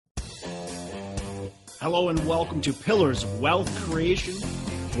Hello and welcome to Pillars of Wealth Creation,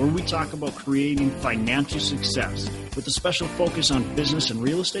 where we talk about creating financial success with a special focus on business and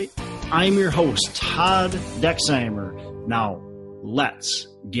real estate. I'm your host, Todd Dexheimer. Now, let's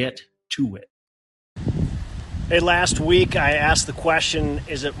get to it. Hey, last week I asked the question,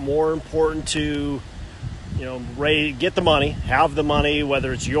 is it more important to, get the money, have the money,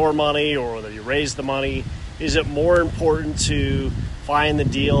 whether it's your money or whether you raise the money? Is it more important to find the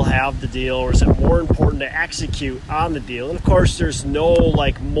deal, have the deal, or is it more important to execute on the deal? And of course, there's no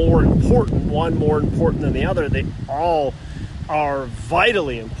more important than the other. They all are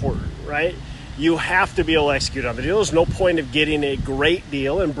vitally important, right? You have to be able to execute on the deal. There's no point of getting a great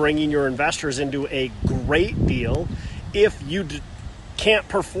deal and bringing your investors into a great deal if you can't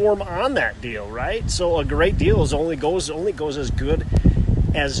perform on that deal, right? So a great deal only goes as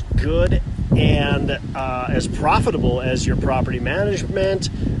good and as profitable as your property management,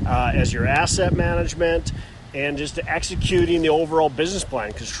 as your asset management, and just executing the overall business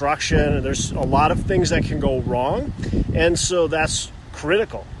plan, construction. There's a lot of things that can go wrong, and so that's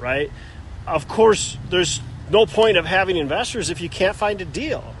critical, right? Of course, there's no point of having investors if you can't find a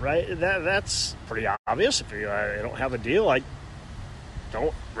deal, right? That's pretty obvious. If I don't have a deal, I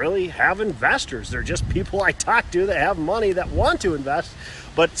don't really have investors. They're just people I talk to that have money that want to invest.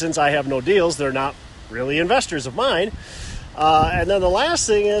 But since I have no deals, they're not really investors of mine. And then the last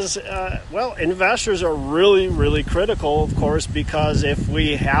thing is, investors are really, really critical, of course, because if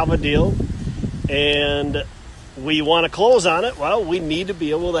we have a deal and we want to close on it, we need to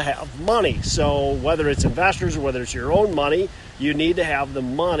be able to have money. So whether it's investors or whether it's your own money, you need to have the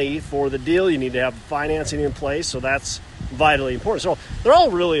money for the deal. You need to have the financing in place. So that's vitally important. So they're all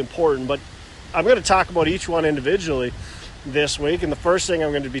really important, but I'm going to talk about each one individually this week. And the first thing I'm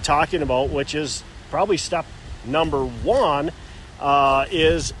going to be talking about, which is probably step number one,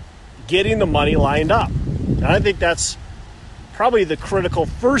 is getting the money lined up. And I think that's probably the critical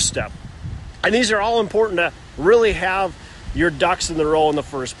first step. And these are all important to really have your ducks in the row in the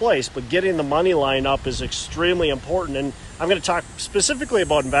first place. But getting the money lined up is extremely important. And I'm going to talk specifically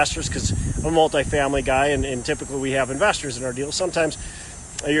about investors because I'm a multifamily guy, and typically we have investors in our deals. Sometimes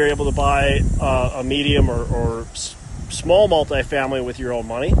you're able to buy a medium or small multifamily with your own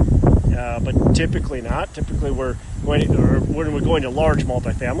money, but typically not. Typically when we're going to large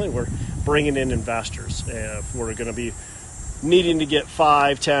multifamily, we're bringing in investors. If we're going to be needing to get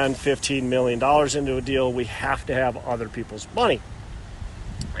 $5, $10, $15 million into a deal, we have to have other people's money.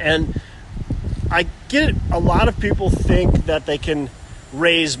 And I get it. A lot of people think that they can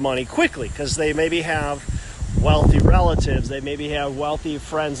raise money quickly because they maybe have wealthy relatives, they maybe have wealthy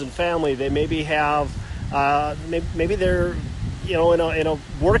friends and family, they maybe have maybe they're in a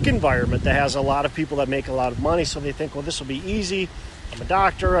work environment that has a lot of people that make a lot of money, so they think, this will be easy. I'm a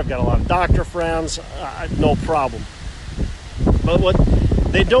doctor, I've got a lot of doctor friends, no problem. But what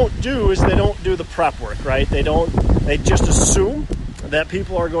they don't do is they don't do the prep work, right? They just assume that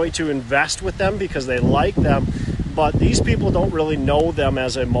people are going to invest with them because they like them, but these people don't really know them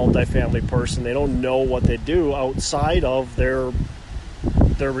as a multifamily person. They don't know what they do outside of their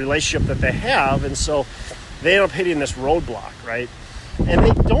relationship that they have, and so they end up hitting this roadblock, right? And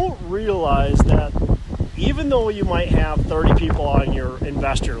they don't realize that even though you might have 30 people on your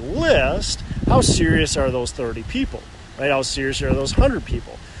investor list, how serious are those 30 people, right? How serious are those 100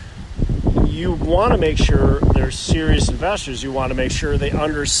 people? You want to make sure they're serious investors. You want to make sure they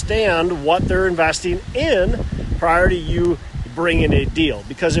understand what they're investing in prior to you bringing a deal.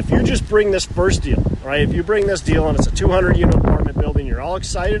 Because if you just bring this first deal, right? If you bring this deal and it's a 200-unit apartment building, you're all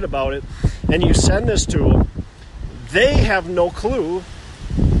excited about it, and you send this to them, they have no clue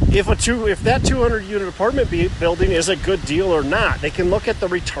if that 200-unit apartment building is a good deal or not. They can look at the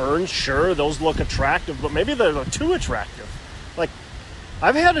returns. Sure, those look attractive, but maybe they're not too attractive. Like,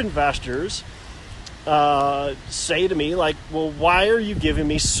 I've had investors say to me, why are you giving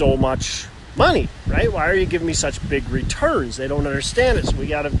me so much money, right? Why are you giving me such big returns? They don't understand it. So we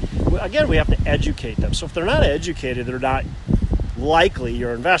have to educate them. So if they're not educated, they're not likely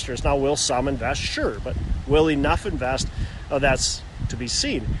your investors. Now, will some invest? Sure, but will enough invest? That's to be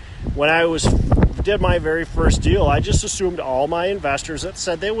seen. When I did my very first deal, I just assumed all my investors that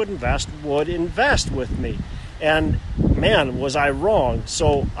said they would invest with me. And man, was I wrong.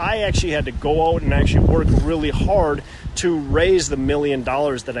 So I actually had to go out and actually work really hard to raise the $1 million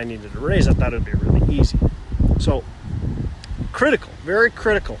that I needed to raise. I thought it would be really easy. So critical, very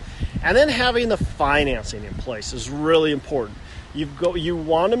critical. And then having the financing in place is really important. You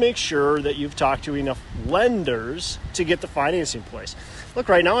want to make sure that you've talked to enough lenders to get the financing in place. Look,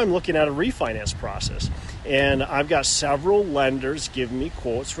 right now I'm looking at a refinance process. And I've got several lenders giving me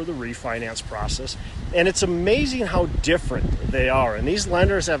quotes for the refinance process. And it's amazing how different they are. And these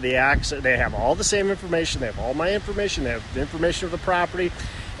lenders have the access, they have all the same information, they have all my information, they have the information of the property,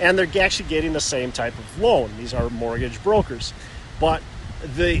 and they're actually getting the same type of loan. These are mortgage brokers. But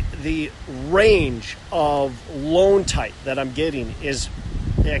the range of loan type that I'm getting is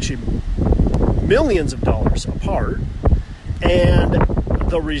actually millions of dollars apart. And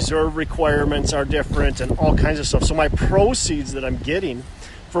the reserve requirements are different and all kinds of stuff. So my proceeds that I'm getting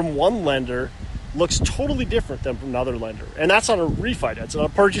from one lender looks totally different than from another lender. And that's on a refinance. On a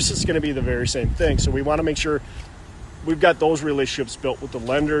purchase, it's going to be the very same thing. So we want to make sure we've got those relationships built with the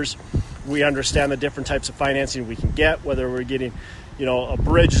lenders. We understand the different types of financing we can get, whether we're getting, a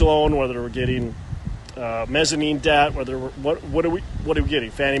bridge loan, whether we're getting mezzanine debt, whether what are we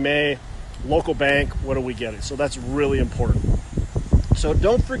getting? Fannie Mae, local bank, what are we getting? So that's really important. So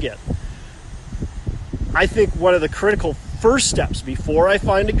don't forget, I think one of the critical first steps before I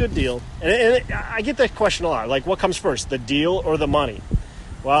find a good deal, and I get that question a lot, like what comes first, the deal or the money?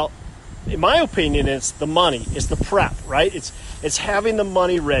 Well, in my opinion, it's the money, it's the prep, right? It's having the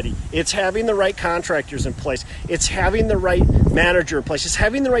money ready. It's having the right contractors in place. It's having the right manager in place. It's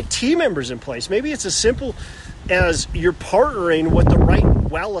having the right team members in place. Maybe it's as simple as you're partnering with the right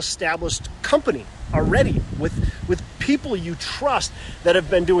well-established company already, with people you trust that have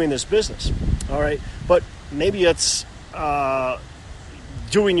been doing this business, all right? But maybe it's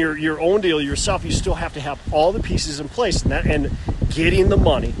doing your own deal yourself. You still have to have all the pieces in place, and getting the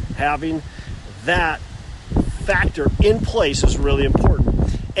money, having that factor in place is really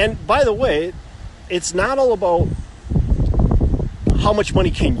important. And by the way, it's not all about how much money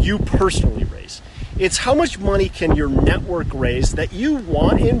can you personally raise. It's how much money can your network raise that you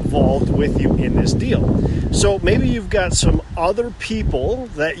want involved with you in this deal. So maybe you've got some other people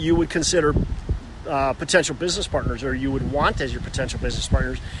that you would consider potential business partners, or you would want as your potential business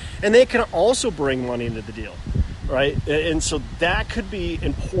partners, and they can also bring money into the deal, right? And so that could be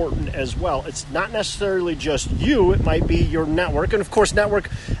important as well. It's not necessarily just you, it might be your network. And of course,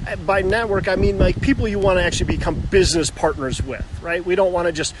 by network, I mean like people you want to actually become business partners with, right? We don't want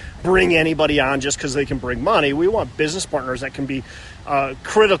to just bring anybody on just because they can bring money. We want business partners that can be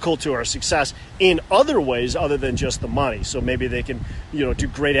critical to our success in other ways other than just the money. So maybe they can, do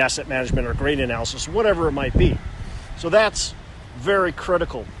great asset management or great analysis, whatever it might be. So that's very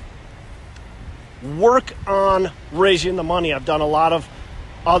critical. Work on raising the money. I've done a lot of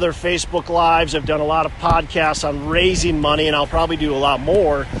other Facebook Lives. I've done a lot of podcasts on raising money, and I'll probably do a lot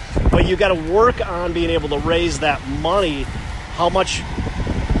more. But you got to work on being able to raise that money. How much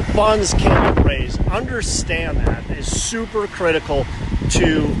funds can you raise? Understand that is super critical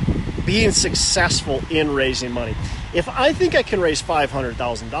to being successful in raising money. If I think I can raise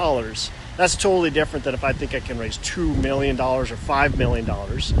 $500,000, that's totally different than if I think I can raise $2 million or $5 million.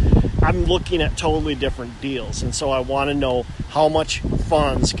 I'm looking at totally different deals. And so I want to know how much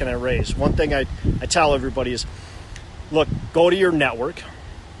funds can I raise. One thing I tell everybody is, look, go to your network,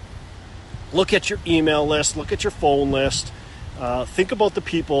 look at your email list, look at your phone list, think about the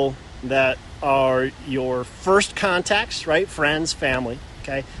people that are your first contacts, right? Friends, family,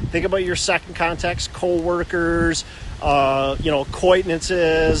 okay? Think about your second contacts, co-workers,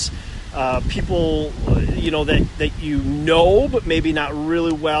 acquaintances, people, that but maybe not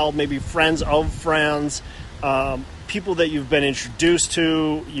really well, maybe friends of friends, people that you've been introduced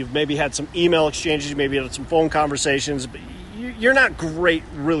to, you've maybe had some email exchanges, you maybe had some phone conversations, but you're not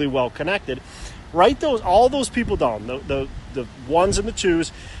really well connected. Write all those people down, the ones and the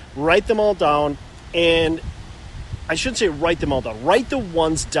twos, write them all down, and I shouldn't say write them all down, write the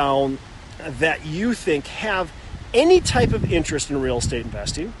ones down that you think have any type of interest in real estate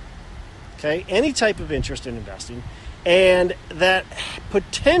investing, okay, any type of interest in investing, and that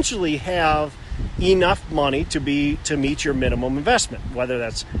potentially have enough money to meet your minimum investment, whether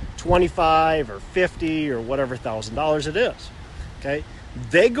that's $25 or $50 or whatever $1,000 it is, okay?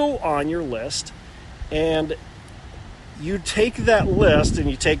 They go on your list, and you take that list and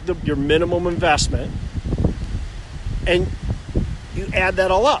you take your minimum investment and you add that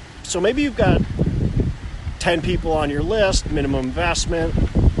all up. So maybe you've got 10 people on your list, minimum investment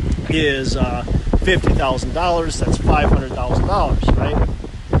is $50,000, that's $500,000, right?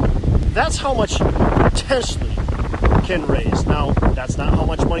 That's how much you potentially can raise. Now, that's not how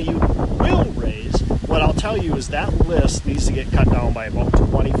much money you will raise. What I'll tell you is that list needs to get cut down by about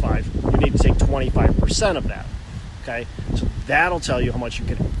 25. You need to take 25% of that, okay? So that'll tell you how much you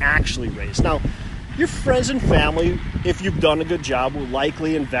can actually raise. Now, your friends and family, if you've done a good job, will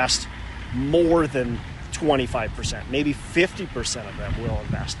likely invest more than 25%, maybe 50% of them will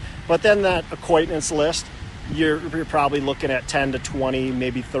invest. But then that acquaintance list, you're probably looking at 10 to 20,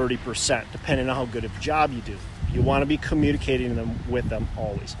 maybe 30%, depending on how good of a job you do. You want to be communicating with them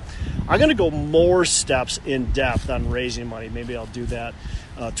always. I'm going to go more steps in depth on raising money. Maybe I'll do that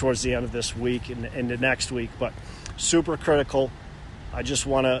towards the end of this week and into next week, but super critical. I just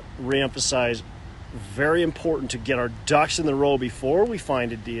want to reemphasize, very important to get our ducks in the row before we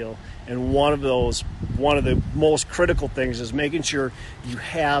find a deal. And one of the most critical things is making sure you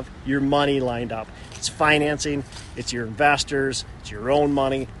have your money lined up. It's financing, it's your investors, it's your own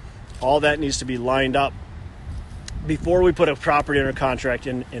money. All that needs to be lined up before we put a property under contract.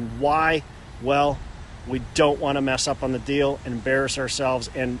 And why? Well, we don't want to mess up on the deal, embarrass ourselves,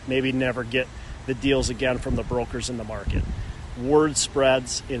 and maybe never get the deals again from the brokers in the market. Word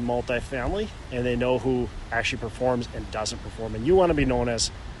spreads in multifamily, and they know who actually performs and doesn't perform. And you want to be known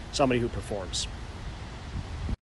as somebody who performs.